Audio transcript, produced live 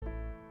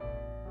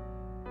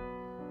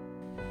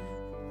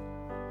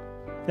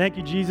Thank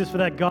you, Jesus, for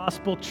that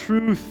gospel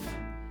truth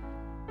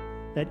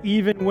that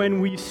even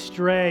when we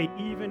stray,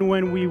 even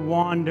when we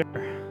wander,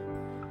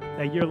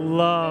 that your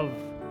love,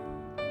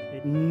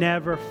 it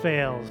never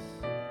fails.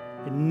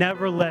 It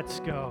never lets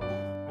go.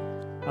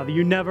 Father,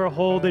 you never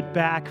hold it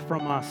back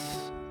from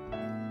us.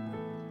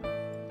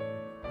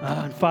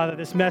 And Father,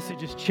 this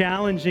message is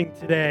challenging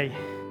today.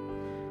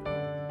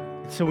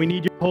 So we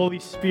need your Holy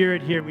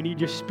Spirit here. We need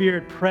your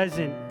Spirit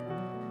present,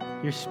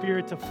 your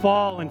Spirit to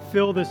fall and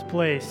fill this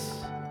place.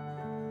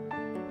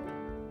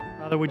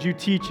 Father, would you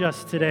teach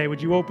us today?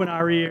 Would you open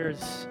our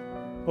ears,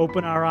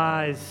 open our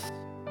eyes?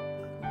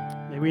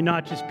 May we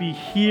not just be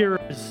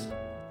hearers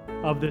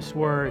of this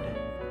word,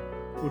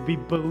 would be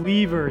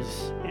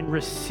believers and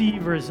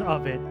receivers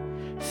of it.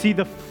 See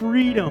the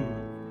freedom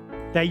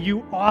that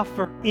you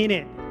offer in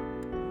it,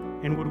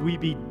 and would we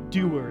be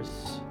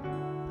doers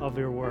of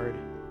your word?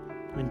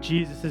 In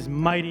Jesus'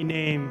 mighty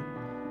name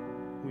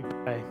we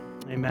pray.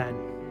 Amen.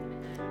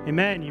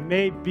 Amen. You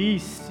may be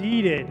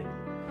seated.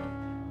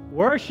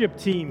 Worship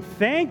team,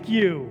 thank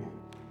you.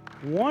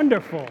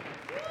 Wonderful.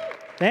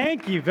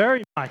 Thank you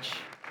very much.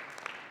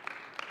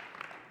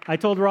 I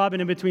told Robin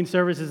in between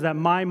services that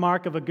my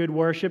mark of a good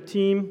worship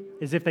team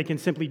is if they can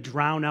simply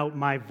drown out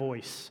my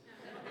voice.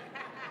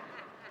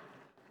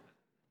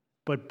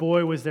 But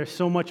boy, was there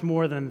so much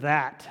more than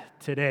that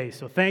today.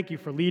 So thank you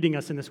for leading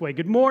us in this way.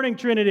 Good morning,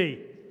 Trinity.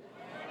 Good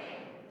morning.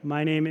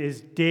 My name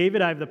is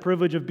David. I have the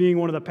privilege of being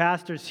one of the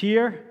pastors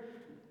here.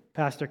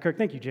 Pastor Kirk,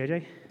 thank you,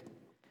 JJ.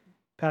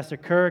 Pastor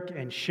Kirk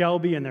and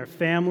Shelby and their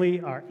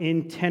family are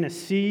in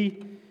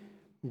Tennessee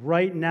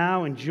right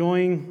now,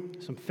 enjoying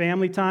some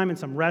family time and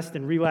some rest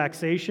and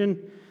relaxation.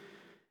 And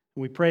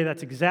we pray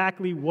that's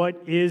exactly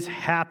what is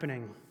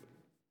happening.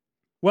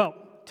 Well,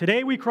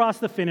 today we cross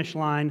the finish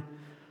line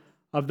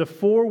of the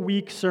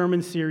 4-week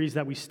sermon series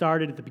that we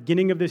started at the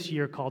beginning of this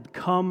year called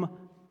Come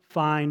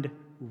Find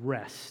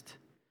Rest.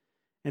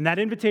 And that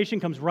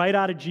invitation comes right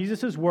out of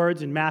Jesus'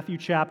 words in Matthew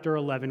chapter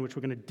 11, which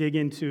we're going to dig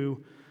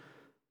into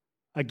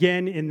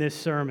again in this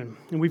sermon.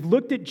 And we've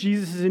looked at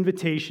Jesus'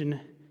 invitation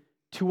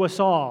to us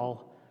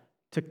all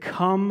to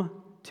come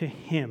to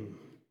him,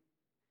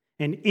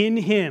 and in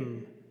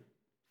him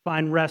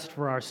find rest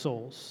for our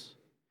souls.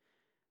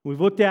 We've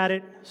looked at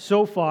it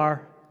so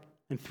far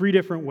in 3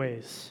 different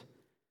ways.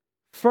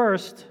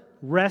 First,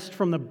 rest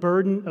from the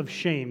burden of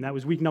shame. That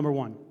was week number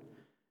 1.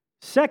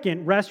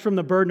 Second, rest from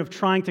the burden of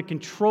trying to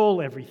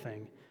control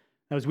everything.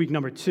 That was week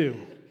number 2.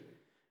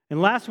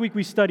 And last week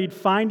we studied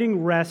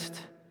finding rest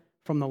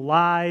from the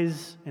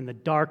lies and the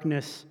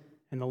darkness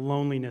and the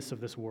loneliness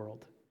of this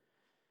world.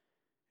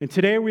 And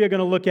today we are going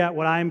to look at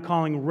what I am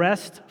calling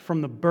rest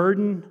from the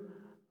burden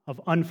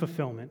of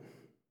unfulfillment.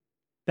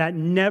 That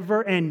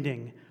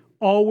never-ending,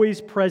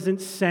 always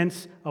present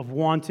sense of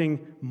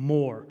wanting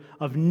more,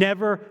 of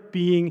never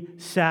being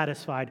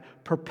satisfied,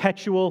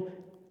 perpetual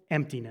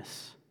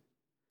emptiness.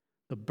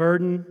 The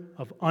burden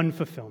of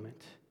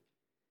unfulfillment.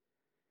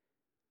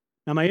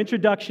 Now, my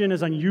introduction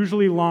is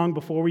unusually long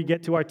before we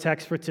get to our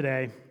text for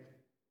today,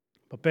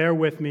 but bear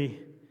with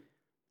me.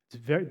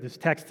 This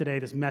text today,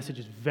 this message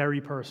is very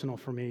personal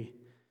for me,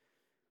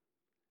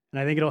 and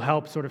I think it'll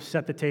help sort of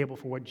set the table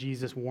for what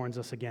Jesus warns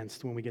us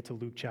against when we get to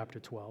Luke chapter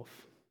 12.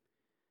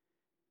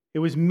 It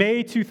was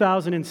May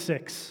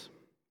 2006.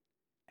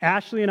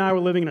 Ashley and I were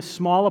living in a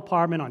small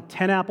apartment on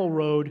 10 Apple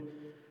Road,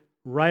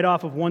 right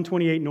off of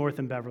 128 North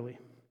in Beverly.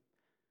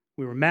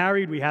 We were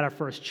married, we had our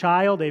first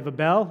child, Ava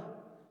Bell,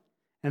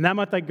 and that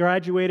month I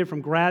graduated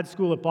from grad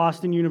school at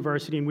Boston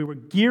University, and we were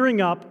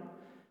gearing up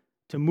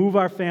to move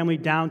our family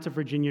down to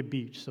Virginia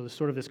Beach. So there's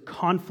sort of this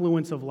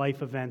confluence of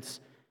life events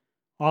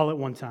all at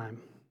one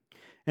time.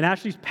 And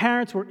Ashley's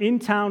parents were in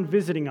town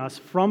visiting us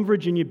from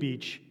Virginia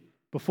Beach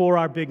before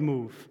our big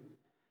move.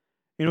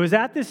 And it was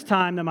at this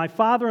time that my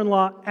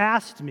father-in-law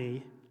asked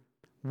me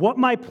what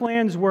my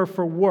plans were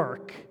for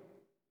work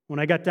when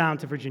I got down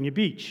to Virginia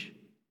Beach.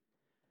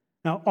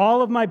 Now,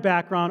 all of my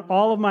background,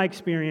 all of my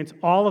experience,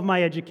 all of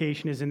my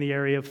education is in the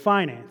area of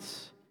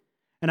finance.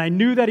 And I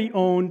knew that he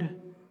owned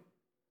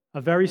a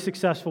very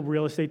successful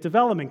real estate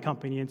development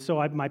company. And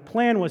so my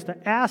plan was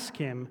to ask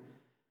him,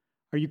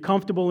 are you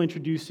comfortable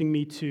introducing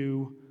me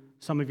to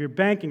some of your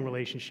banking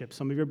relationships,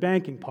 some of your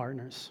banking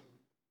partners?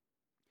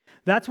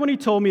 That's when he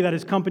told me that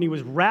his company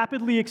was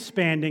rapidly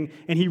expanding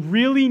and he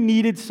really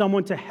needed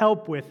someone to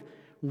help with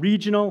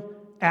regional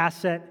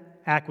asset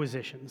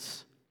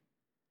acquisitions.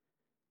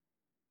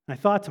 And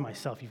I thought to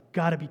myself, you've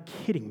got to be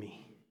kidding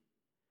me.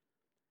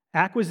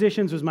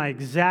 Acquisitions was my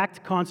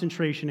exact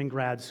concentration in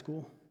grad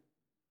school.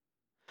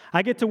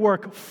 I get to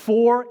work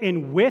for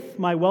and with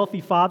my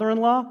wealthy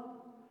father-in-law.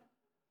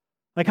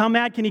 Like, how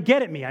mad can he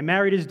get at me? I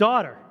married his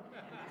daughter.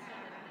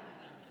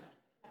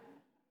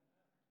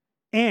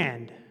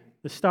 And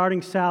the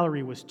starting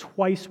salary was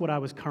twice what I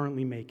was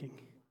currently making.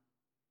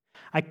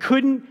 I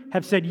couldn't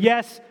have said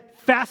yes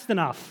fast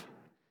enough.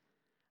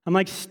 I'm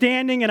like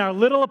standing in our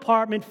little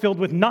apartment filled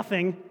with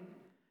nothing,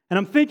 and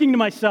I'm thinking to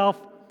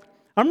myself,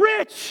 I'm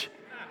rich!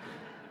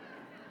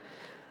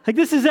 Like,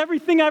 this is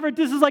everything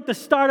this is like the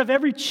start of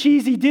every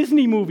cheesy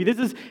Disney movie. This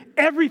is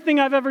everything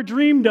I've ever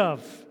dreamed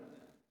of.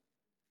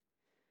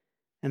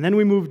 And then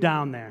we moved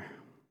down there,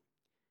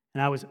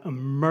 and I was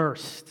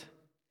immersed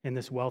in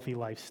this wealthy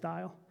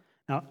lifestyle.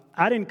 Now,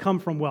 I didn't come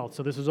from wealth,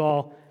 so this is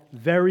all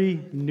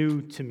very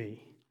new to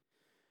me.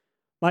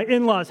 My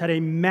in-laws had a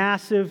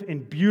massive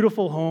and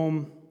beautiful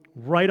home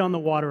right on the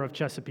water of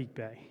Chesapeake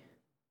Bay.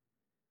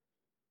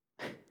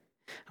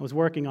 I was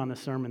working on the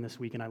sermon this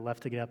week, and I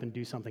left to get up and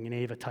do something, and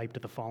Ava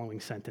typed the following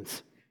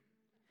sentence.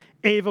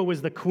 Ava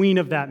was the queen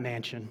of that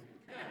mansion.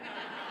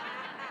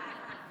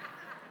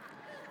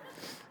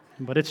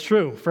 But it's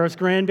true. First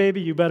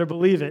grandbaby, you better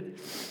believe it.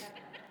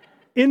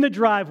 In the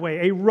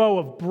driveway, a row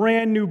of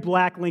brand new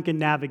black Lincoln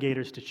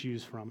Navigators to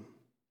choose from,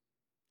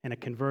 and a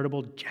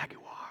convertible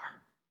Jaguar.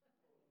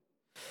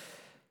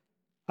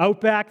 Out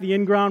back, the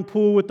in-ground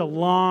pool with the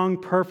long,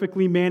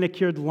 perfectly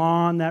manicured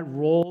lawn that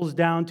rolls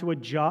down to a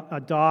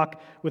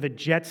dock with a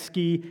jet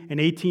ski, an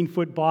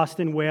 18-foot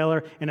Boston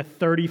Whaler, and a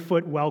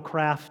 30-foot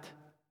Wellcraft.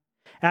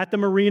 At the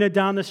marina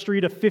down the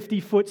street, a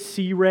 50-foot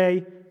Sea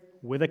Ray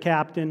with a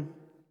captain.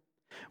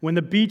 When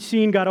the beach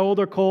scene got old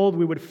or cold,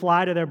 we would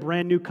fly to their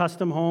brand new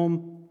custom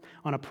home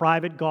on a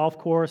private golf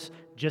course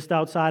just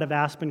outside of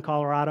Aspen,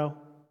 Colorado.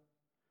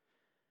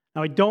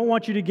 Now, I don't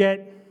want you to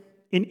get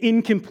an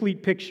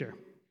incomplete picture.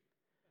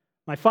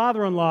 My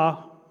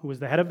father-in-law, who was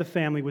the head of the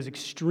family, was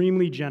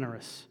extremely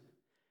generous.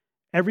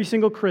 Every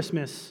single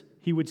Christmas,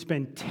 he would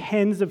spend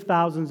tens of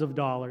thousands of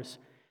dollars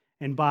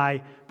and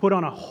put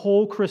on a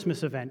whole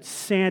Christmas event,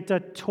 Santa,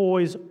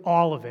 toys,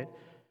 all of it,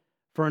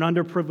 for an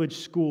underprivileged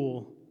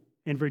school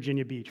in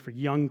Virginia Beach, for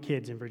young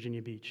kids in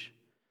Virginia Beach.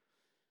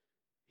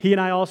 He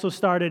and I also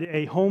started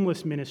a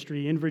homeless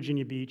ministry in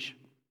Virginia Beach,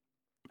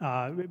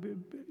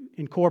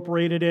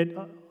 incorporated it,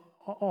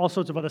 all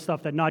sorts of other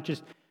stuff that not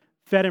just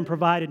fed and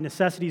provided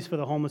necessities for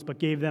the homeless, but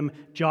gave them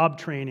job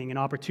training and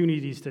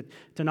opportunities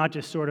to not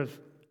just sort of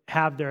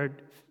have their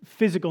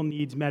physical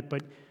needs met,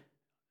 but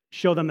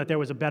show them that there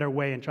was a better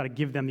way and try to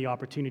give them the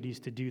opportunities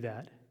to do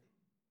that.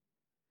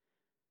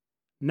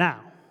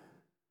 Now,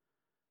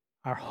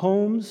 our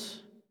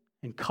homes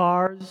and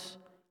cars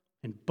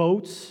and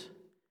boats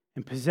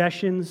and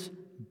possessions,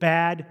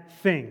 bad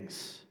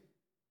things.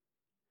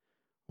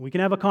 We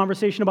can have a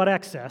conversation about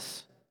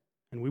excess,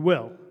 and we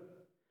will.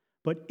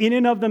 But in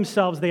and of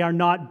themselves, they are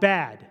not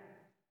bad.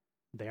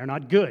 They are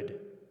not good.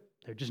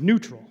 They're just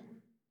neutral.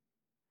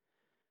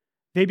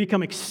 They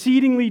become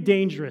exceedingly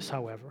dangerous,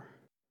 however,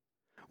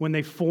 when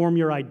they form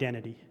your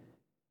identity,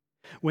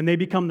 when they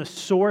become the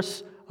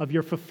source of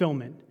your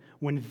fulfillment,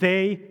 when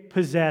they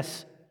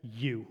possess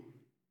you.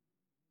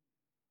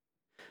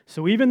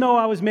 So even though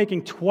I was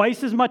making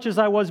twice as much as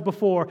I was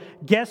before,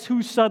 guess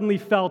who suddenly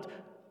felt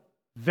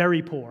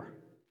very poor?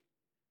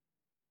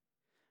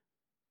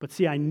 But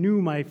see, I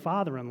knew my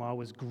father-in-law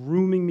was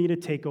grooming me to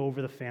take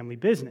over the family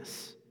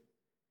business.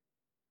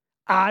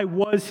 I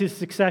was his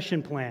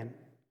succession plan.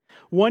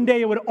 One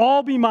day it would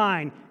all be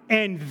mine,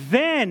 and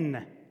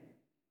then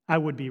I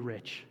would be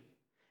rich.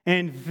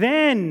 And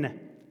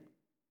then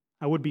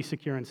I would be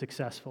secure and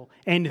successful.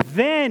 And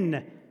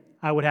then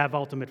I would have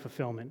ultimate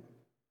fulfillment.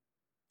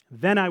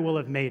 Then I will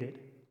have made it.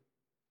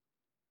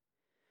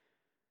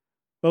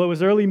 Well, it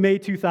was early May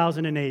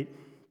 2008.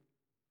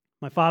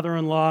 My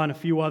father-in-law and a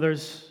few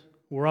others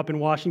were up in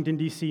Washington,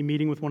 D.C.,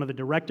 meeting with one of the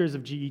directors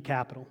of GE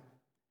Capital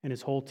and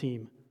his whole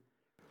team.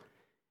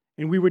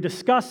 And we were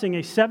discussing a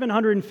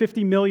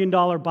 $750 million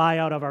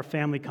buyout of our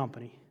family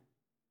company.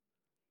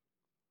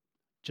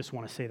 Just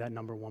want to say that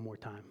number one more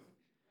time.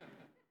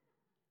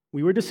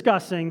 We were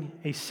discussing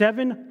a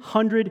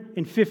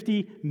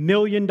 $750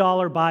 million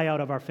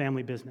buyout of our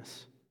family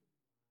business.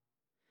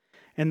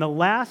 And the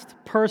last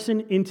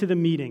person into the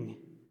meeting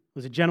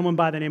was a gentleman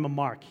by the name of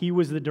Mark. He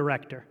was the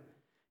director.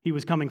 He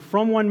was coming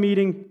from one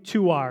meeting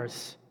to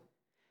ours.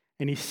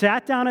 And he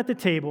sat down at the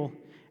table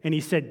and he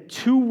said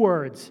two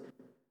words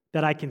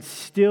that I can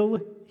still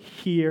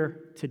hear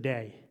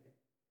today.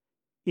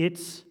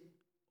 It's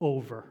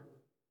over.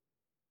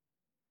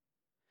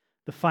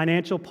 The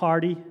financial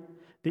party,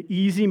 the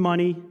easy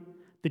money,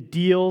 the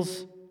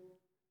deals,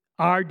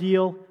 our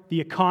deal,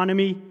 the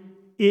economy,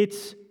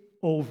 it's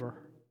over.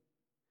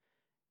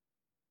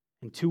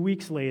 And 2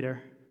 weeks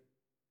later,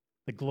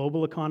 the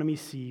global economy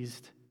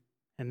seized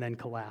and then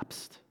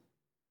collapsed.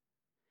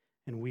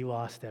 And we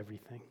lost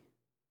everything.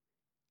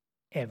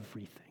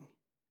 Everything.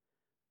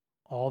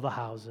 All the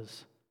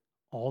houses,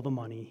 all the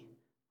money,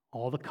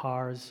 all the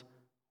cars,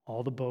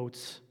 all the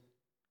boats,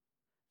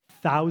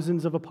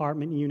 thousands of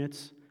apartment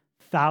units,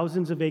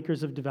 thousands of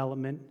acres of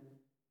development,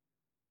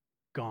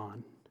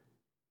 gone.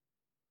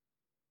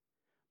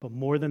 But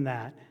more than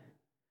that,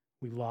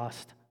 we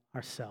lost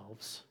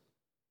ourselves.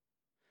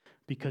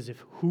 Because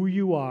if who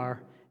you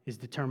are is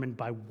determined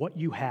by what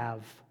you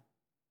have,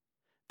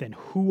 then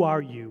who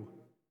are you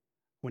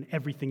when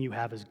everything you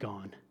have is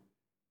gone?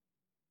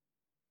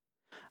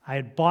 I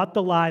had bought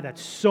the lie that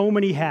so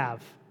many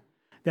have,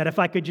 that if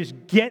I could just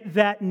get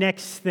that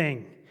next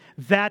thing,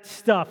 that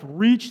stuff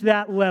reached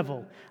that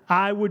level,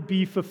 I would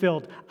be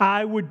fulfilled.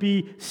 I would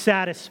be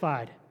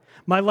satisfied.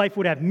 My life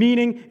would have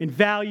meaning and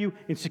value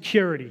and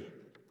security.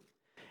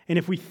 And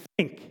if we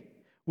think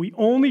we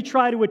only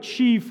try to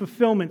achieve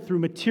fulfillment through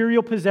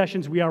material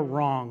possessions, we are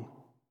wrong.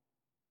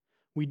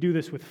 We do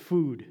this with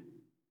food,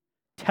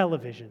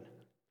 television,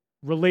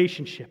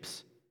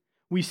 relationships.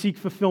 We seek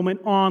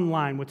fulfillment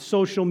online with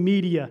social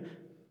media.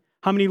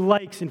 How many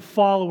likes and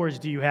followers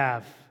do you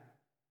have?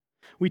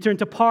 We turn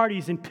to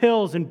parties and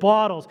pills and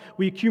bottles.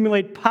 We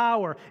accumulate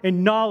power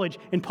and knowledge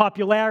and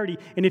popularity.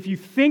 And if you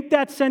think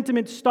that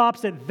sentiment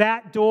stops at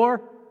that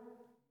door,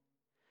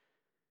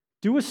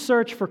 do a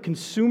search for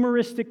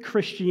consumeristic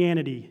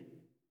Christianity,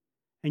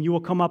 and you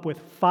will come up with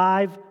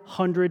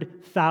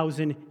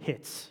 500,000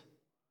 hits.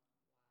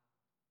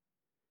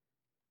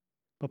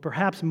 But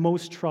perhaps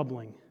most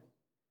troubling,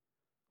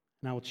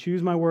 and I will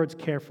choose my words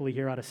carefully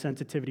here out of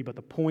sensitivity, but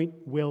the point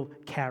will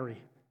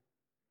carry.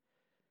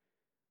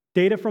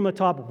 Data from the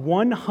top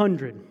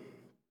 100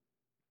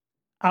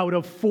 out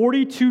of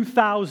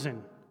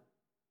 42,000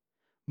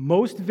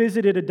 most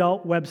visited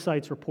adult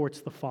websites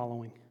reports the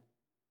following: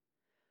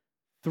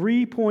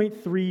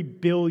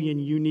 3.3 billion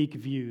unique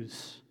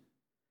views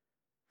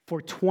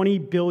for 20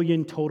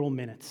 billion total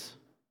minutes,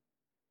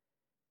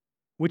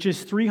 which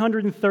is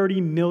 330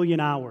 million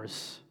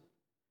hours,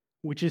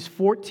 which is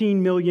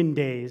 14 million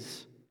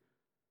days,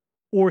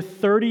 or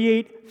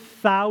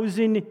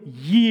 38,000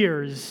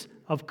 years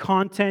of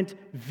content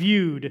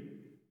viewed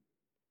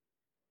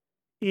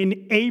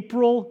in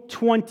April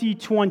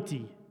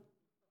 2020.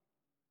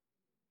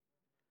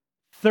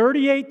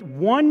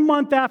 1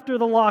 month after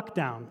the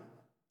lockdown,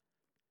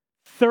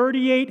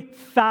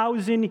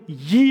 38,000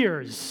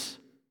 years.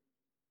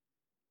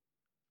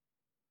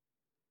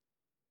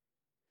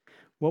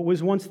 What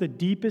was once the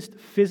deepest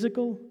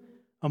physical,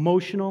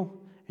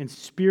 emotional, and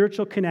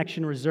spiritual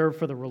connection reserved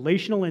for the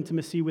relational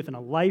intimacy within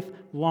a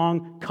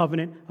lifelong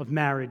covenant of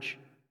marriage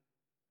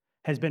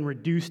has been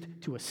reduced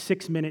to a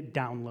 6-minute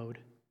download.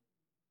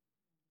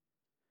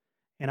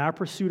 In our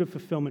pursuit of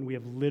fulfillment, we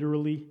have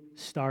literally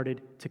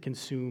started to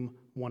consume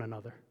one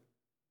another.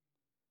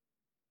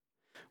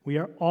 We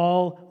are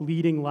all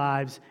leading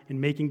lives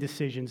and making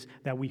decisions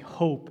that we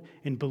hope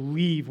and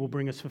believe will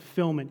bring us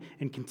fulfillment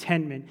and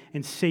contentment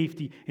and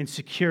safety and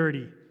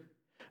security.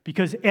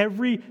 Because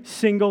every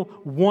single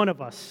one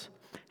of us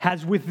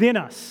has within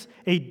us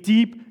a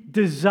deep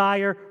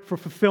desire for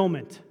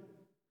fulfillment.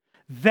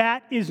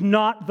 That is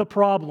not the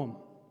problem.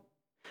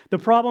 The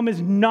problem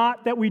is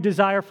not that we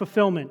desire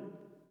fulfillment.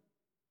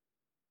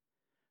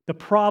 The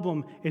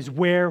problem is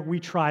where we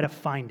try to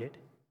find it.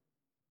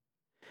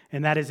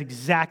 And that is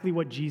exactly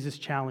what Jesus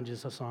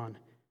challenges us on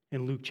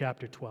in Luke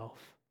chapter 12.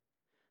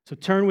 So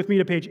turn with me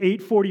to page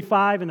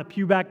 845 in the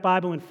Pewback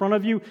Bible in front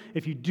of you.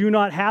 If you do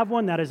not have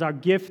one, that is our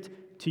gift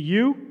to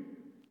you.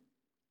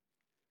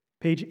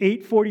 Page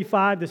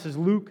 845, this is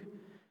Luke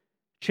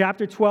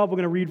chapter 12. We're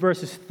going to read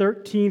verses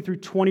 13 through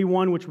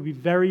 21, which will be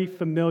very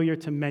familiar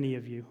to many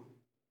of you.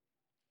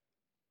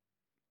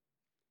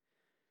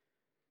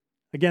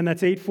 Again,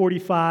 that's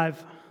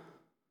 845,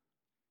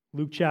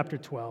 Luke chapter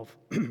 12.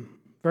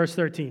 Verse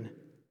 13.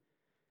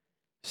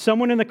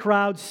 Someone in the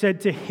crowd said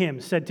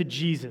to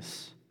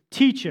Jesus,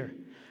 "Teacher,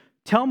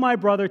 tell my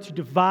brother to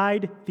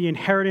divide the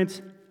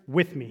inheritance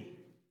with me."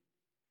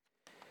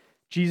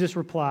 Jesus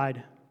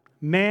replied,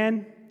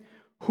 "Man,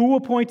 who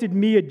appointed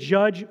me a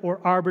judge or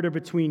arbiter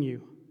between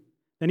you?"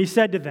 Then he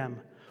said to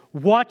them,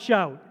 "Watch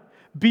out.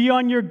 Be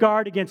on your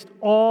guard against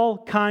all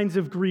kinds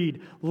of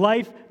greed.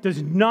 Life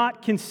does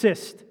not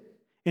consist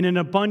in an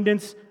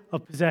abundance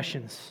of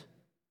possessions."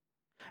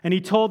 And he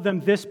told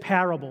them this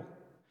parable.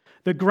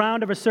 The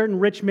ground of a certain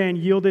rich man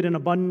yielded an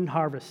abundant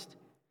harvest.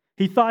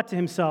 He thought to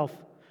himself,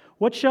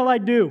 "What shall I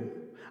do?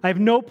 I have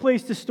no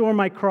place to store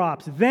my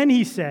crops." Then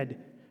he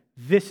said,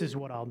 "This is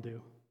what I'll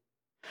do.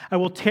 I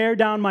will tear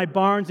down my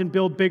barns and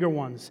build bigger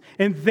ones,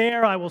 and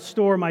there I will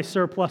store my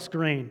surplus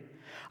grain.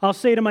 I'll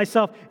say to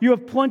myself, 'You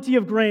have plenty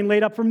of grain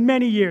laid up for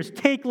many years.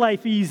 Take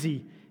life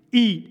easy.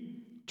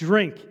 Eat,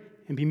 drink,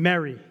 and be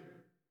merry.'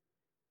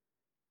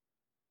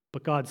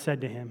 But God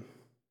said to him,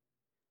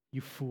 'You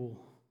fool.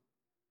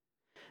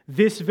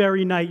 This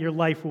very night your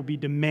life will be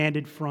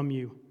demanded from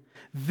you.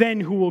 Then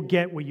who will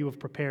get what you have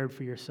prepared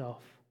for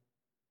yourself?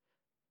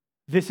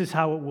 This is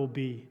how it will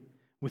be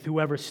with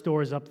whoever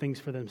stores up things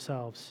for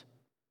themselves,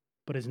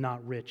 but is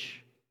not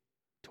rich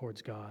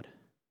towards God.'"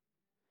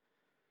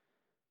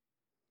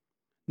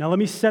 Now let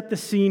me set the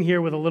scene here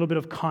with a little bit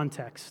of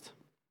context.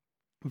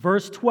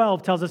 Verse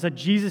 12 tells us that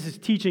Jesus is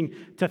teaching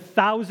to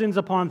thousands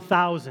upon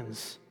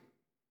thousands.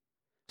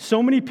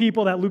 So many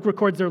people that Luke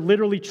records they're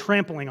literally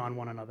trampling on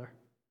one another.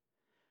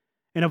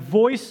 And a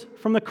voice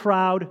from the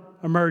crowd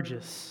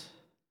emerges.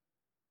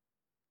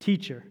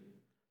 "Teacher,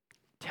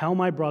 tell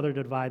my brother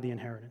to divide the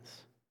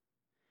inheritance."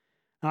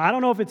 Now, I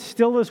don't know if it's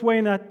still this way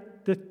in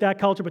that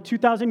culture, but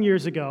 2,000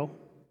 years ago,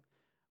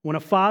 when a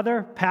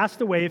father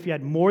passed away, if he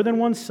had more than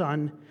one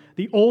son,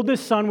 the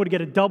oldest son would get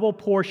a double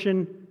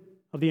portion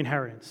of the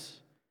inheritance.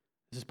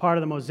 This is part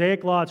of the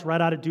Mosaic law. It's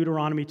right out of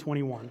Deuteronomy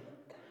 21.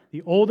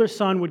 the older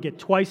son would get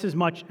twice as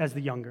much as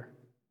the younger.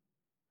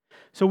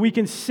 So we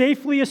can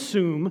safely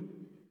assume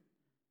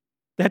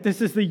that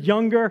this is the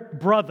younger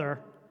brother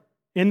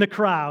in the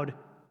crowd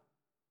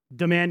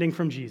demanding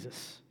from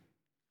Jesus.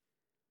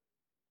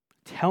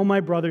 Tell my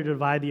brother to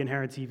divide the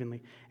inheritance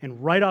evenly.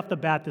 And right off the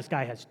bat, this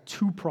guy has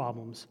two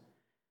problems.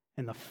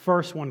 And the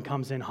first one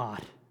comes in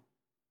hot.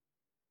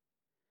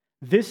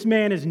 This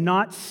man is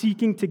not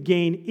seeking to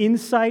gain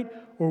insight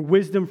or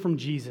wisdom from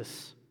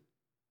Jesus.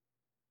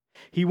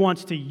 He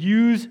wants to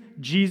use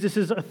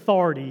Jesus'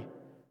 authority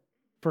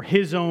for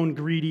his own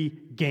greedy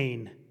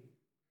gain.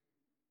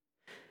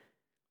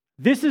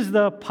 This is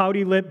the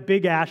pouty lip,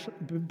 big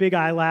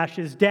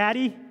eyelashes.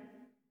 Daddy,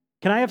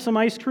 can I have some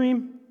ice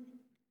cream?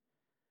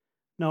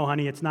 No,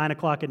 honey, it's 9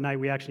 o'clock at night.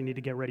 We actually need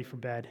to get ready for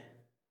bed.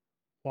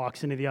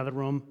 Walks into the other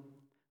room.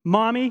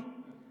 Mommy,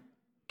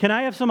 can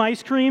I have some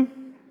ice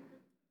cream?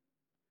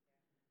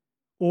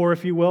 Or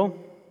if you will,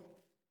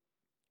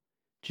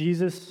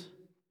 Jesus,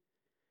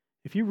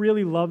 if you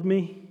really love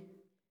me,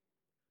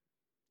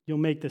 you'll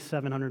make this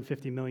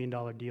 $750 million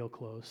deal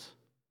close.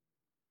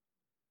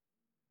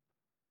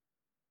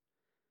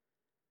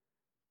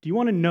 Do you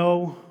want to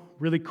know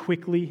really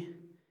quickly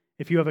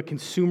if you have a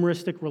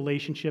consumeristic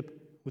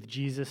relationship with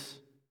Jesus?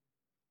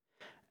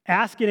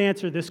 Ask and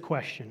answer this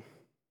question.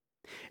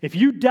 If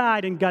you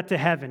died and got to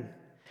heaven,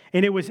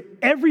 and it was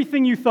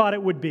everything you thought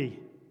it would be,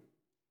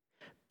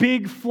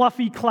 big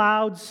fluffy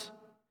clouds,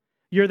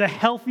 you're the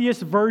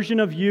healthiest version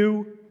of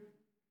you,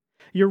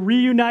 you're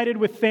reunited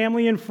with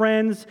family and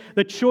friends,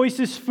 the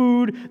choicest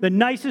food, the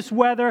nicest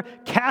weather,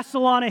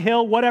 castle on a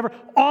hill, whatever,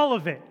 all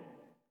of it.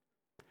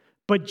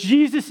 But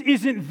Jesus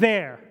isn't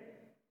there.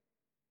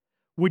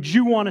 Would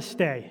you want to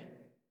stay?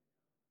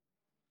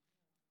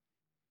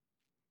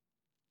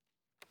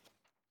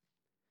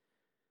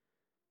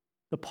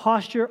 The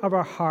posture of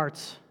our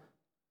hearts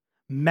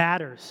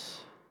matters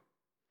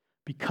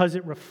because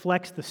it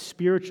reflects the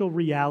spiritual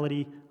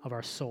reality of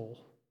our soul.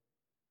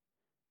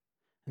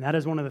 And that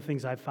is one of the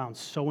things I've found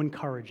so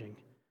encouraging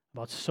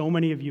about so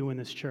many of you in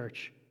this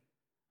church.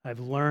 I've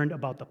learned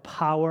about the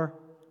power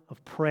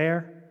of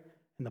prayer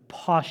and the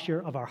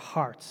posture of our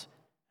hearts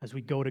as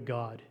we go to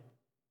God.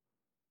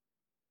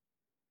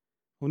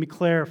 Let me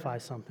clarify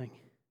something.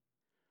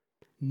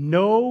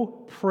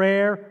 No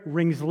prayer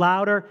rings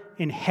louder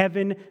in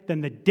heaven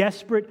than the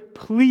desperate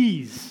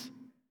pleas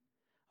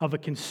of a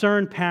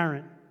concerned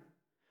parent,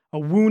 a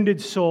wounded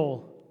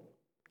soul,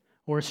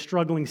 or a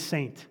struggling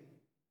saint.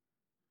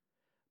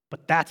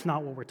 But that's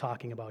not what we're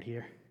talking about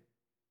here.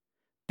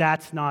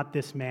 That's not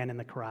this man in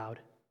the crowd.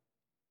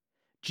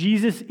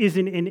 Jesus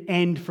isn't an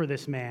end for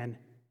this man.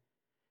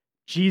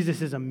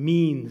 Jesus is a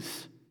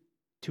means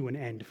to an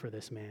end for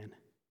this man.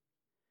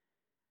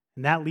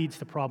 And that leads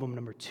to problem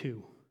number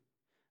 2.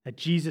 That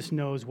Jesus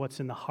knows what's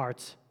in the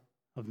hearts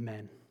of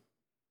men.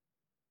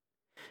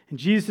 And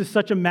Jesus is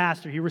such a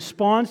master. He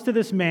responds to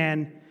this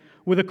man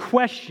with a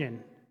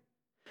question.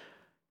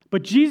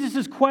 But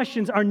Jesus'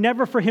 questions are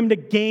never for him to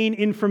gain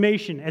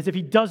information, as if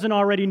he doesn't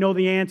already know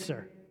the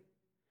answer.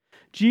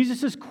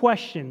 Jesus'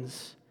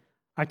 questions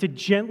are to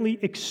gently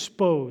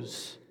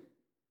expose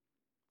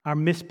our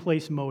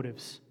misplaced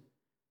motives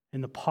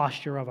and the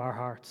posture of our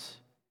hearts.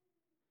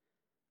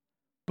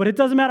 But it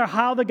doesn't matter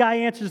how the guy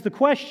answers the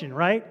question,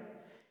 right?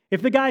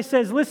 If the guy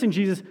says, listen,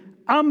 Jesus,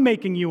 I'm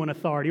making you an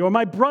authority, or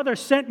my brother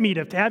sent me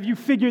to have you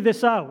figure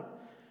this out,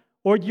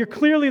 or you're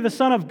clearly the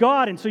Son of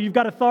God, and so you've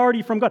got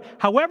authority from God.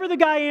 However the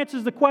guy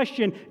answers the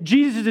question,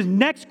 Jesus'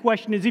 next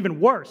question is even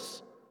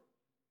worse.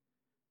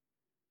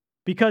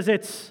 Because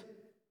it's,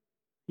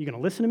 you going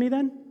to listen to me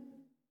then?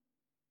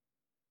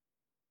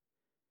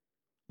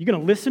 You going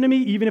to listen to me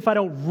even if I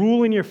don't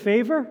rule in your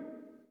favor?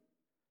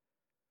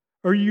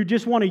 Or you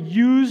just want to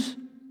use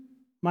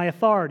my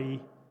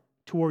authority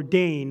to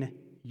ordain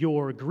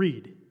your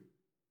greed?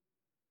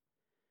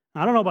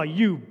 I don't know about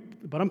you,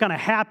 but I'm kind of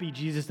happy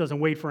Jesus doesn't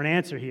wait for an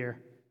answer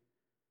here.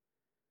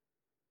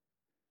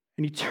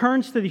 And he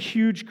turns to the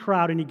huge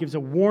crowd and he gives a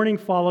warning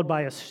followed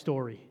by a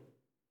story.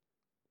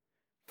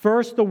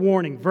 First, the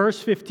warning, verse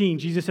 15,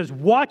 Jesus says,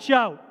 watch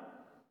out.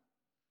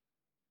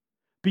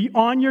 Be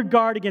on your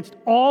guard against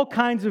all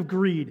kinds of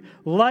greed.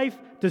 Life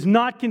does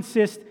not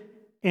consist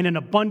in an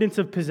abundance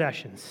of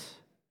possessions.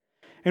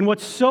 And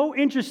what's so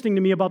interesting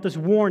to me about this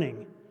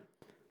warning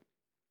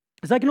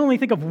is I can only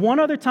think of one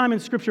other time in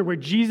Scripture where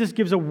Jesus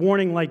gives a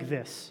warning like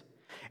this.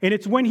 And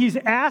it's when he's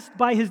asked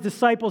by his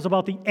disciples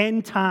about the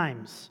end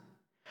times.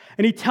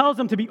 And he tells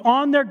them to be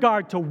on their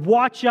guard, to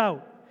watch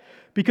out,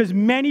 because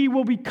many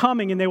will be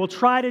coming and they will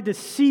try to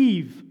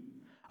deceive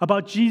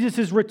about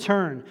Jesus'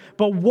 return.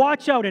 But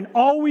watch out and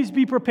always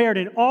be prepared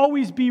and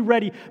always be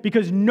ready,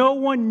 because no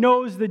one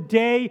knows the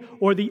day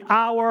or the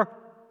hour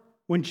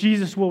when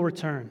Jesus will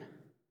return.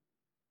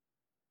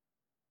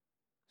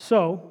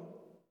 So,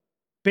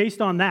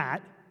 based on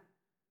that,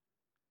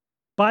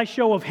 by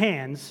show of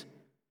hands,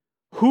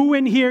 who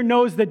in here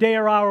knows the day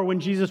or hour when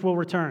Jesus will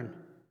return?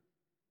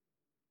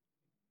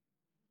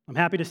 I'm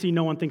happy to see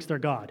no one thinks they're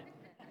God.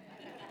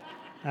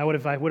 I would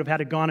have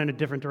had it gone in a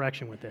different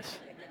direction with this.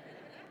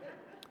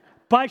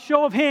 By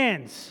show of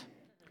hands,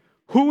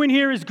 who in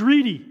here is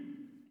greedy?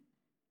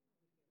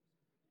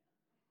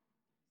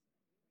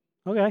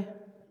 Okay.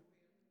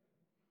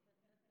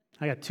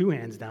 I got 2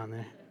 hands down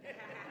there.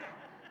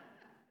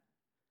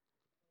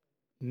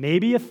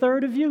 Maybe a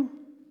third of you?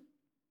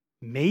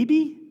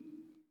 Maybe?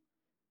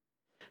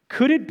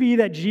 Could it be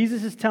that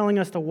Jesus is telling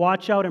us to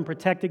watch out and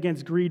protect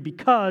against greed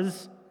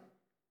because,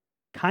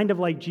 kind of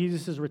like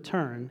Jesus'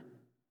 return,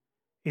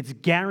 it's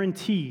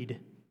guaranteed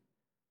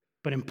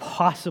but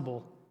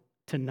impossible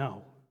to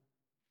know?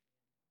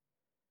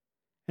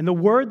 And the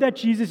word that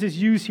Jesus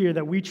has used here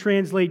that we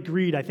translate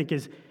greed, I think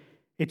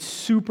it's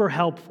super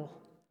helpful.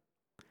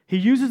 He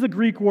uses the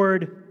Greek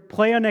word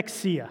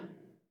pleonexia,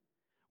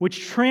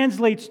 which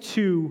translates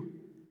to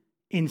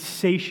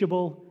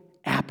insatiable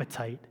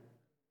appetite.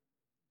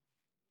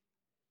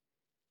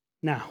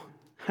 Now,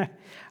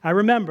 I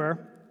remember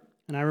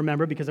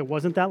because it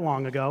wasn't that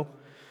long ago,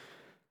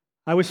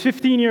 I was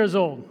 15 years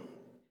old.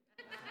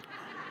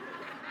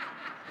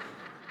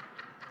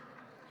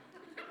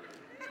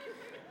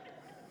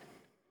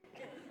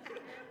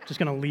 Just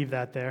going to leave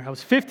that there. I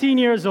was 15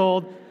 years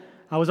old.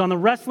 I was on the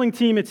wrestling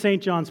team at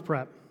St. John's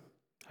Prep.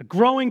 A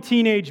growing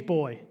teenage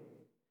boy.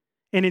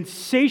 An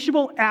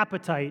insatiable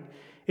appetite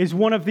is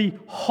one of the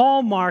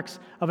hallmarks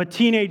of a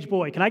teenage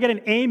boy. Can I get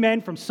an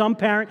amen from some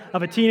parent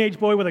of a teenage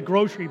boy with a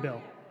grocery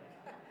bill?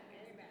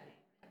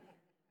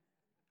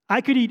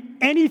 I could eat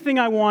anything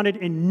I wanted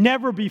and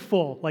never be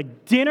full.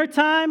 Like dinner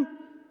time,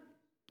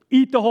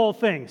 eat the whole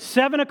thing.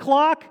 7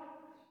 o'clock,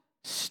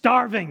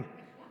 starving.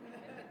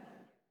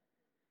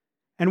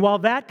 And while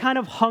that kind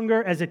of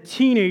hunger as a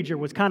teenager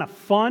was kind of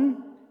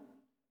fun,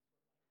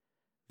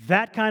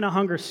 that kind of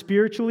hunger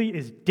spiritually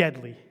is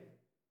deadly.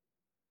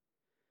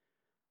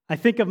 I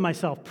think of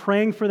myself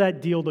praying for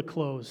that deal to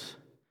close,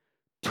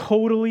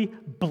 totally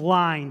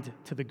blind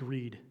to the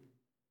greed,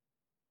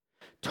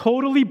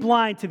 totally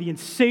blind to the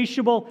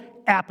insatiable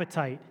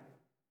appetite.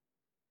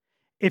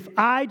 If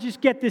I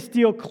just get this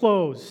deal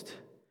closed,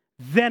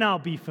 then I'll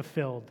be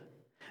fulfilled.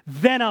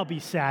 Then I'll be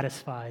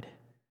satisfied.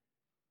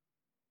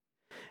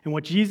 And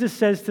what Jesus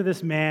says to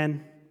this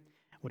man,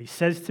 what he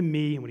says to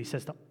me, and what he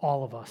says to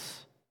all of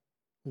us,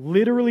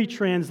 literally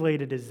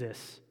translated is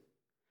this: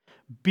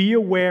 be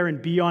aware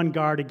and be on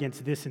guard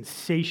against this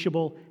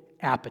insatiable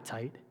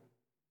appetite.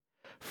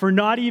 For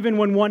not even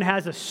when one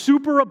has a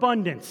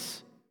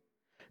superabundance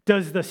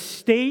does the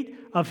state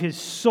of his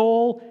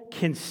soul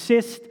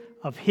consist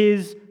of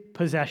his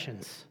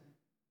possessions.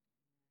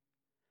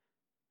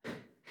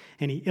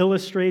 And he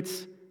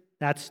illustrates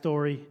that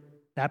story,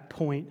 that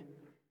point.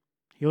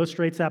 He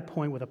illustrates that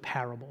point with a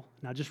parable.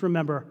 Now just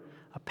remember,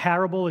 a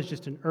parable is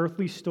just an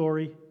earthly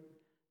story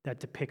that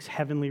depicts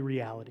heavenly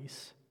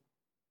realities.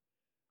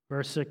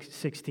 Verse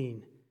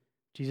 16,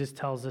 Jesus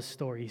tells this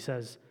story. He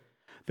says,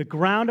 "The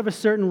ground of a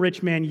certain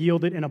rich man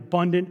yielded an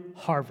abundant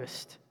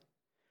harvest.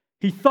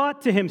 He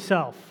thought to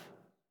himself,"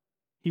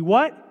 he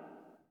what?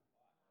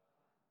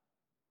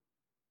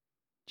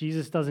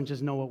 Jesus doesn't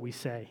just know what we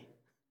say.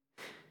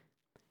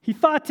 He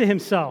thought to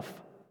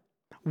himself,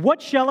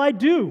 "What shall I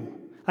do?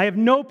 I have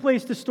no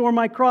place to store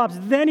my crops."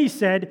 Then he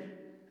said,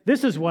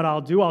 "This is what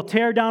I'll do. I'll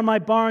tear down my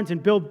barns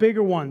and build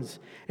bigger ones,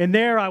 and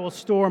there I will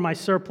store my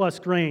surplus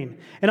grain.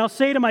 And I'll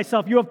say to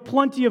myself, you have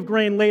plenty of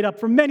grain laid up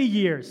for many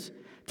years.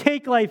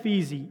 Take life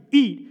easy,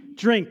 eat,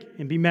 drink,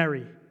 and be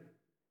merry."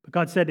 But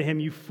God said to him,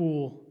 "You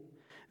fool,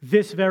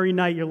 this very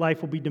night your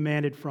life will be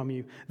demanded from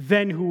you.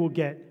 Then who will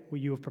get what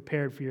you have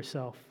prepared for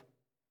yourself?"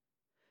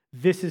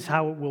 This is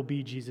how it will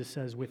be, Jesus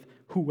says, with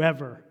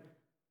whoever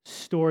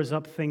stores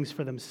up things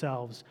for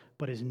themselves,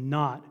 but is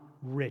not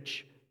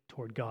rich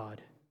toward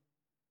God.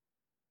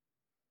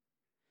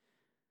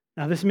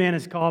 Now, this man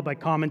is called by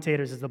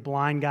commentators as the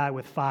blind guy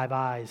with 5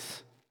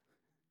 eyes.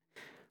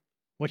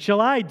 What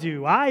shall I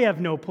do? I have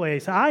no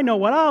place. I know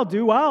what I'll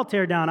do. I'll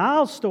tear down.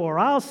 I'll store.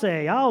 I'll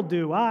say. I'll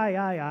do.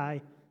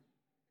 I.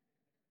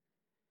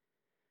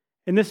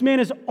 And this man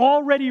is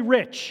already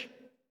rich.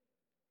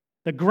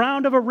 The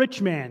ground of a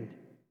rich man.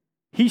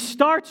 He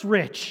starts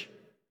rich.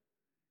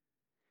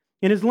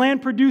 And his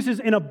land produces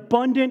an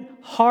abundant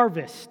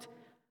harvest.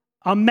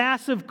 A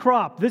massive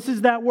crop. This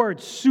is that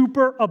word,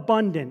 super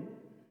abundant.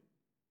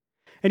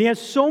 And he has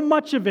so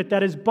much of it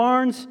that his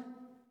barns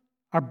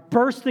are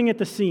bursting at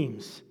the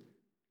seams.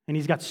 And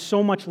he's got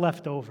so much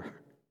left over.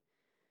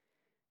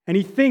 And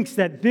he thinks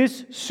that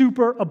this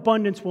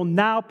superabundance will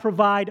now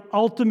provide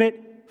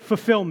ultimate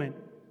fulfillment.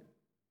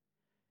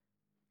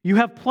 You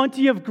have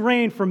plenty of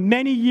grain for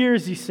many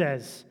years, he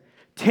says.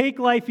 Take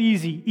life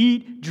easy,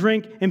 eat,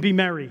 drink, and be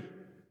merry.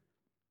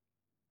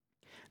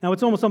 Now,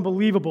 it's almost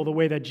unbelievable the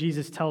way that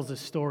Jesus tells this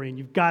story, and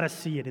you've got to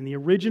see it. In the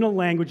original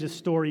language, this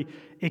story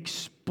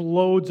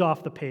explodes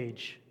off the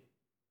page.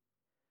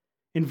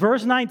 In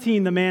verse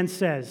 19, the man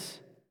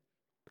says,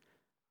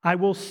 "I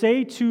will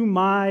say to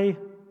my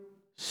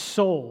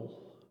soul,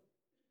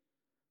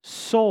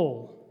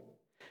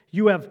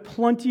 you have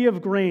plenty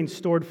of grain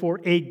stored for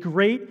a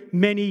great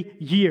many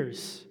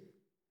years.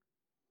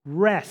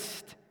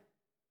 Rest,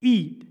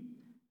 eat,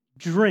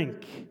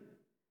 drink."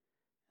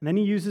 And then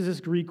he uses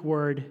this Greek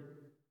word,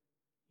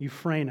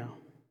 Euphreno.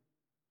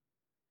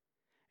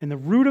 And the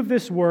root of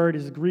this word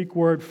is the Greek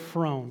word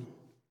phron,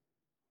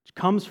 which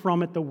comes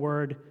from it the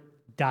word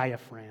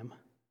diaphragm.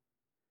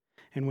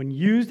 And when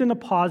used in the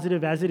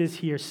positive, as it is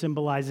here,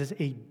 symbolizes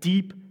a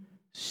deep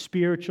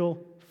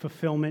spiritual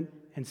fulfillment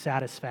and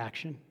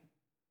satisfaction.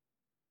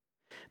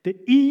 The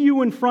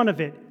EU in front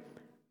of it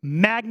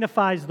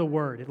magnifies the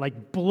word. It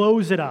like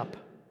blows it up.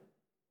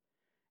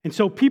 And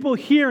so people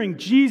hearing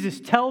Jesus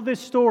tell this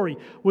story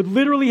would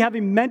literally have a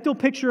mental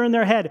picture in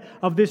their head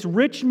of this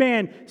rich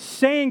man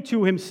saying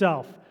to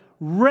himself,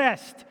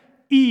 rest,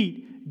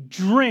 eat,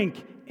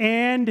 drink,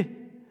 and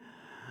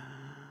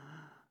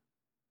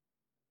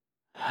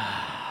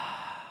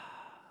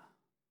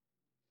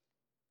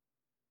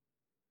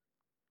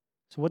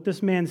so what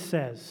this man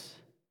says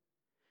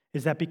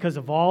is that because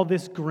of all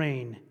this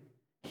grain,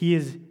 he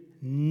is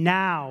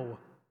now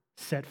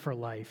set for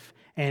life,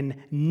 and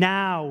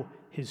now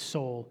his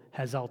soul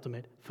has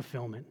ultimate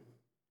fulfillment.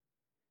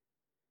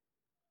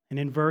 And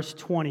in verse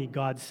 20,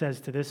 God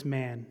says to this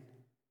man,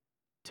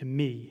 to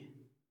me,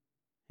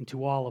 and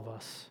to all of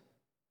us,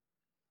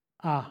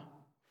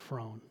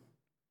 phron.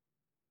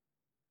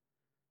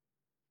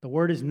 The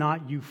word is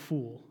not you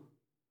fool.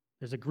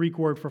 There's a Greek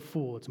word for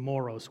fool. It's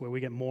moros, where we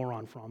get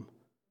moron from.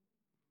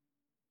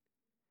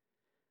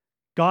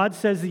 God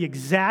says the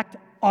exact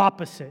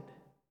opposite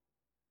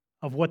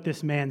of what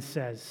this man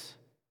says.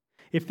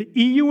 If the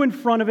EU in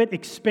front of it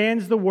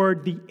expands the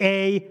word, the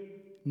A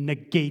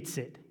negates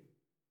it.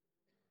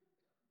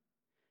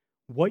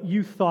 What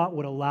you thought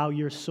would allow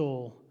your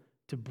soul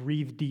to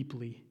breathe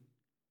deeply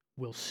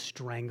will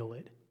strangle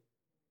it.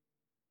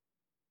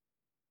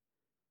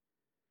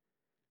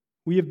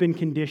 We have been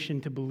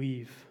conditioned to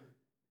believe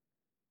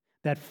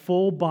that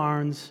full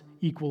barns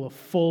equal a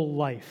full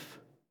life.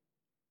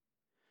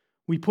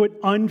 We put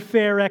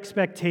unfair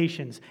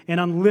expectations and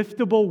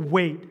unliftable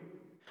weight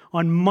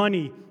on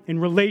money and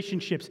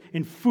relationships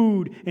and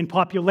food and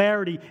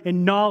popularity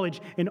and knowledge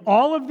and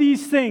all of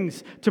these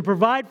things to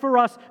provide for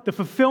us the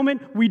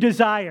fulfillment we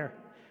desire.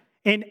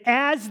 And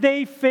as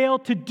they fail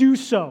to do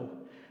so,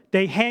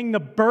 they hang the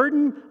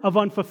burden of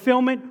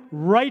unfulfillment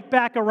right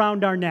back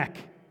around our neck.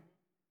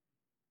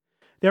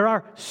 There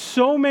are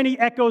so many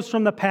echoes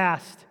from the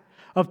past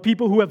of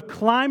people who have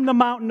climbed the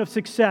mountain of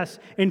success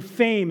and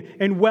fame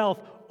and wealth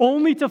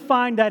only to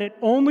find that it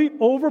only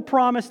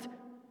overpromised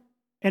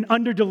and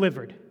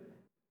underdelivered.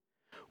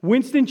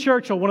 Winston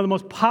Churchill, one of the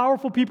most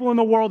powerful people in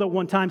the world at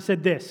one time,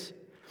 said this: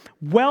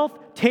 wealth,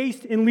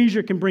 taste, and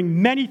leisure can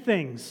bring many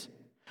things,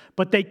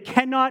 but they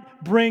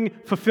cannot bring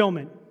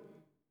fulfillment.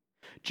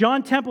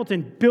 John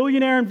Templeton,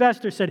 billionaire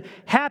investor, said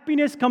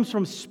happiness comes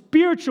from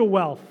spiritual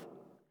wealth,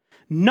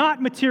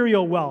 not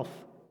material wealth,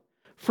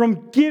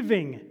 from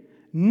giving,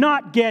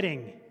 not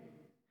getting.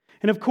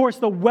 And of course,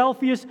 the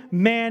wealthiest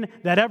man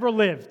that ever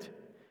lived,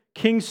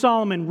 King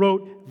Solomon,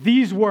 wrote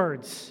these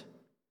words: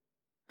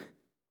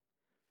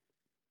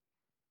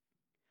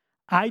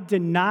 I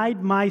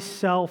denied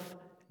myself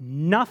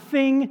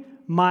nothing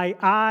my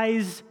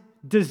eyes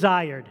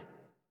desired.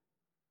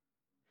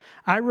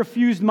 I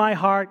refused my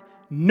heart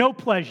no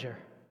pleasure.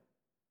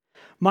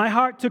 My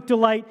heart took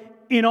delight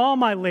in all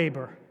my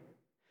labor,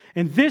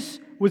 and this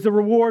was the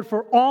reward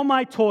for all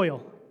my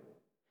toil.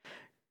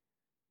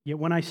 Yet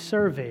when I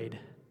surveyed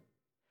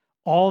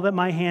all that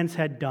my hands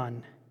had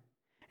done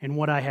and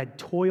what I had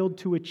toiled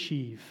to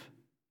achieve,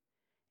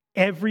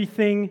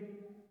 everything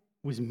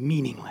was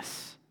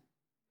meaningless,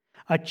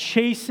 a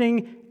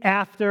chasing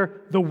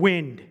after the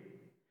wind.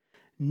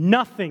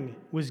 Nothing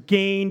was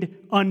gained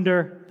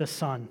under the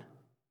sun.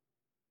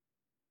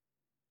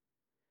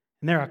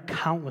 And there are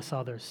countless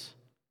others.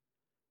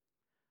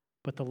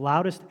 But the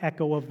loudest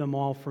echo of them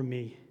all for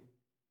me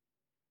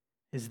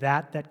is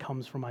that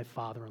comes from my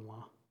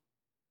father-in-law.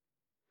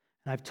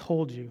 And I've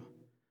told you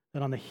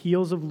that on the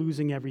heels of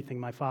losing everything,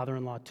 my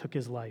father-in-law took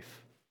his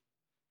life.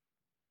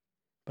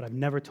 But I've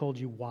never told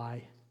you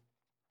why.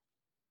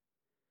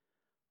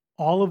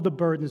 All of the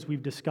burdens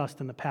we've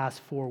discussed in the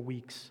past 4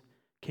 weeks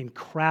came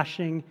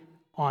crashing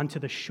onto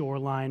the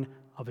shoreline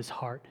of his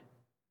heart.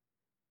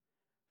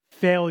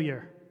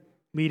 Failure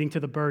leading to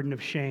the burden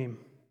of shame.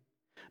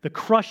 The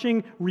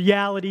crushing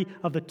reality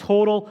of the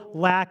total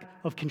lack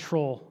of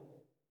control.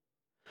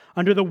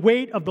 Under the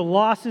weight of the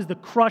losses, the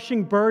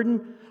crushing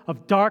burden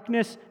of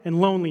darkness and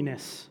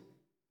loneliness.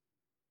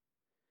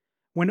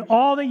 When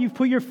all that you've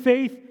put your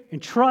faith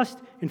and trust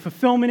and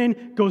fulfillment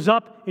in goes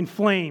up in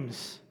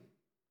flames.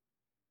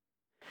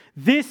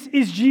 This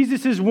is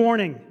Jesus'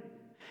 warning,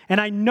 and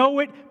I know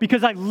it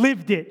because I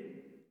lived it.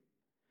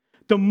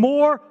 The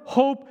more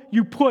hope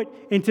you put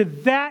into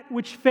that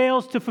which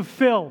fails to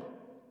fulfill,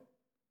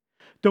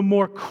 the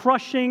more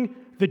crushing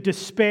the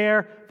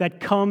despair that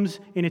comes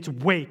in its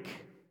wake.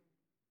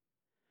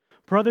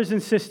 Brothers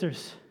and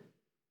sisters,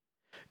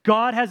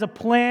 God has a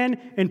plan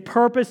and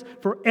purpose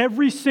for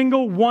every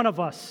single one of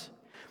us,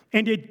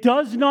 and it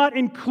does not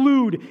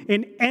include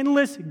an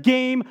endless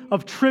game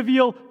of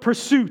trivial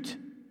pursuit.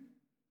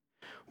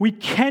 We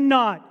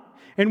cannot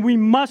And we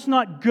must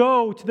not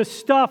go to the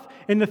stuff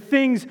and the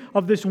things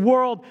of this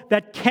world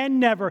that can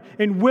never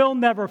and will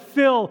never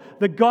fill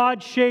the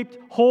God-shaped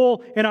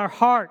hole in our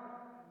heart.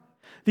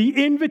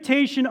 The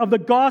invitation of the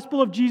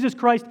gospel of Jesus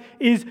Christ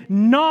is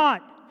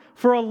not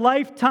for a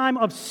lifetime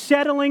of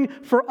settling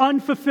for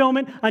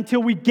unfulfillment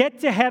until we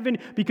get to heaven,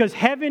 because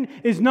heaven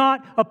is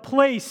not a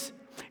place.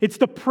 It's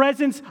the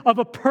presence of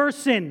a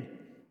person.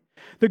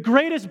 The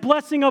greatest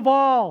blessing of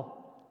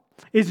all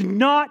is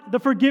not the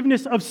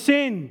forgiveness of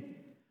sin.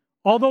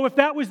 Although if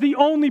that was the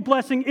only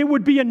blessing, it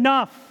would be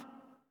enough.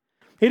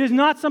 It is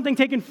not something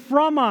taken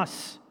from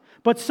us,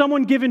 but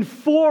someone given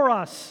for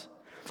us.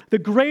 The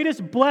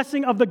greatest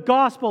blessing of the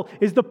gospel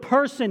is the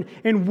person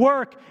and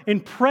work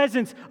and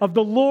presence of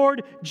the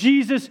Lord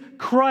Jesus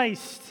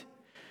Christ.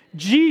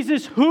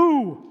 Jesus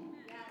who,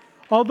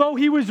 although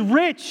he was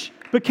rich,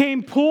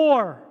 became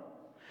poor,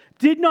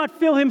 did not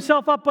fill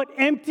himself up, but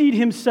emptied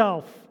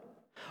himself.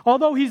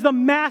 Although he's the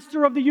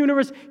master of the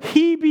universe,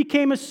 he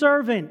became a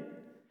servant.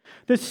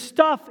 The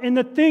stuff and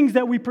the things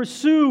that we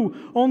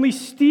pursue only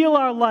steal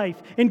our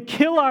life and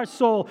kill our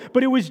soul.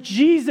 But it was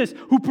Jesus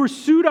who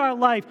pursued our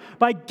life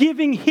by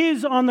giving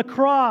his on the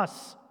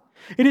cross.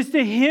 It is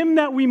to him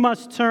that we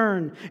must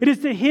turn. It is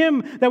to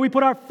him that we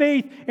put our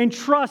faith and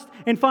trust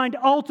and find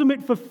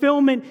ultimate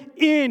fulfillment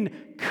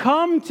in.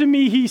 Come to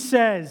me, he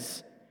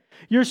says.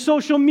 Your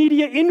social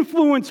media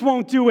influence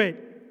won't do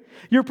it.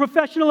 Your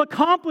professional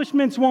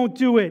accomplishments won't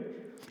do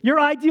it. Your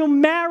ideal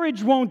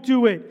marriage won't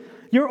do it.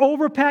 Your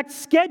overpacked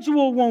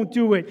schedule won't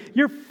do it.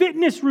 Your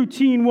fitness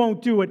routine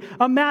won't do it.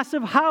 A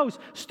massive house,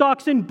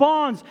 stocks and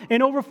bonds,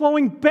 an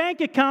overflowing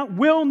bank account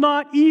will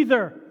not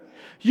either.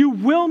 You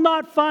will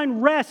not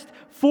find rest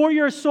for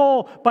your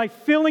soul by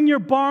filling your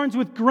barns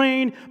with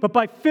grain, but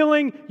by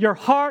filling your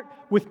heart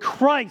with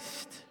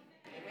Christ.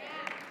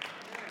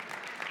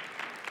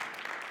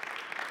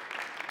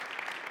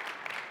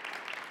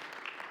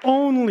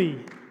 Only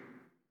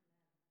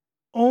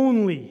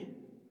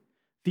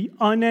the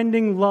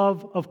unending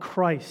love of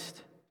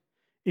Christ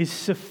is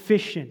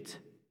sufficient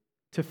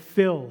to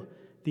fill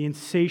the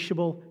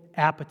insatiable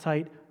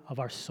appetite of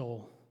our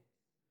soul.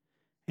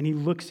 And he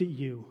looks at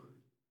you,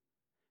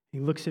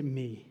 he looks at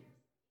me,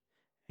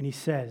 and he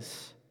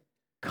says,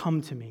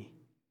 "Come to me,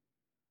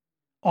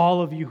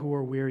 all of you who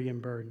are weary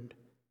and burdened,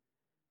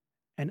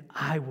 and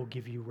I will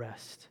give you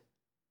rest."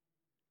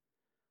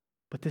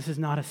 But this is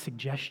not a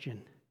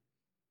suggestion.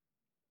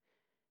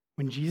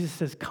 When Jesus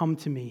says, "Come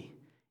to me,"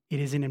 it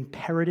is an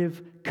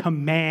imperative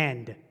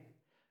command.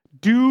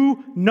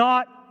 Do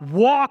not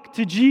walk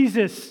to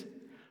Jesus.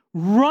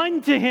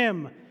 Run to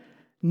him.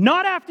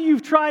 Not after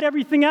you've tried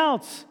everything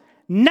else.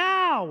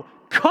 Now,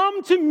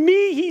 come to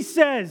me, he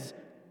says.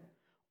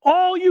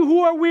 All you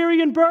who are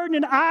weary and burdened,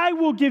 and I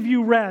will give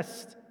you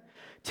rest.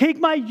 Take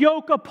my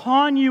yoke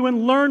upon you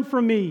and learn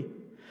from me.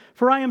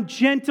 For I am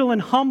gentle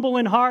and humble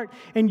in heart,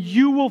 and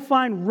you will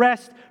find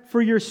rest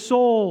for your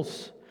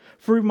souls.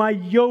 For my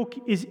yoke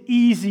is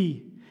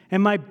easy,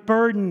 and my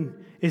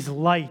burden is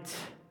light.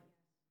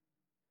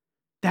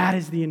 That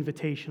is the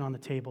invitation on the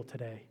table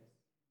today.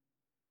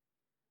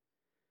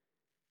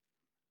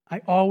 I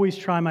always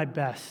try my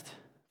best,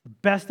 the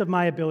best of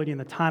my ability and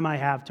the time I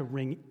have, to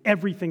wring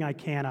everything I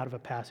can out of a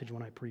passage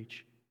when I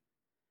preach.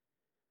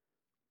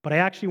 But I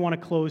actually want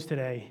to close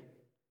today,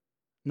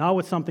 not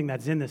with something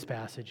that's in this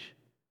passage,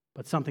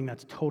 but something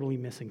that's totally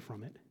missing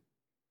from it.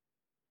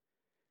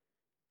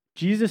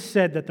 Jesus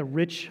said that the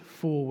rich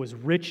fool was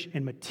rich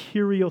in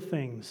material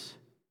things,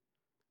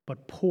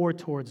 but poor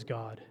towards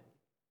God.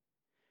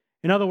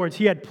 In other words,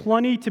 he had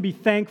plenty to be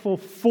thankful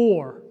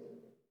for,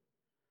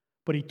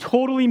 but he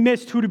totally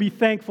missed who to be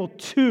thankful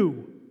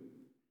to.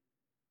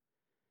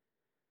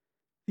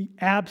 The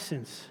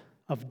absence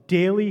of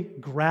daily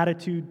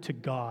gratitude to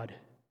God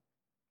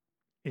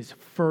is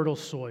fertile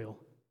soil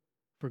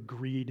for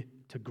greed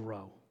to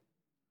grow.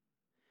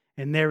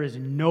 And there is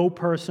no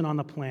person on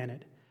the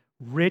planet,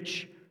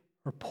 rich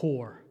or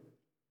poor,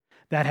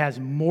 that has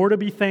more to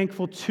be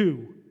thankful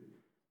to,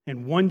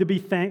 and one to be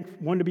thankful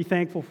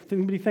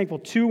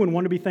to, and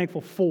one to be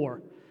thankful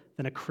for,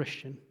 than a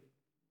Christian,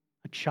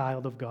 a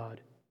child of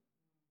God.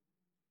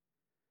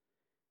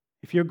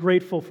 If you're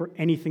grateful for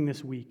anything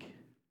this week,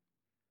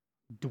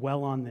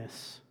 dwell on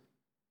this.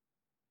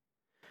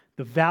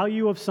 The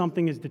value of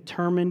something is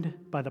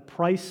determined by the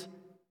price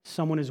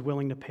someone is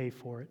willing to pay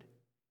for it.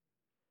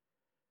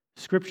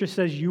 Scripture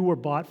says you were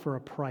bought for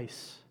a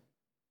price.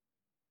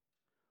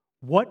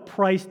 What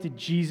price did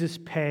Jesus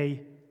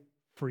pay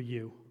for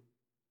you?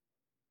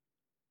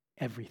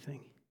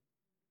 Everything.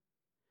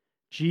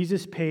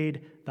 Jesus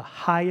paid the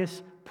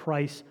highest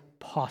price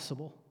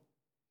possible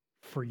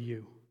for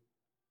you.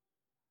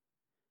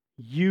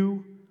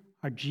 You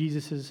are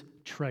Jesus'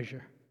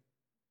 treasure.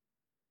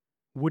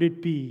 Would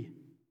it be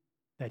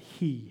that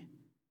he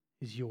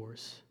is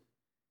yours?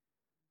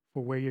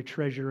 For where your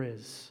treasure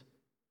is,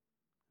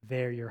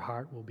 there your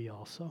heart will be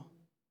also.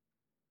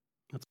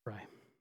 Let's pray.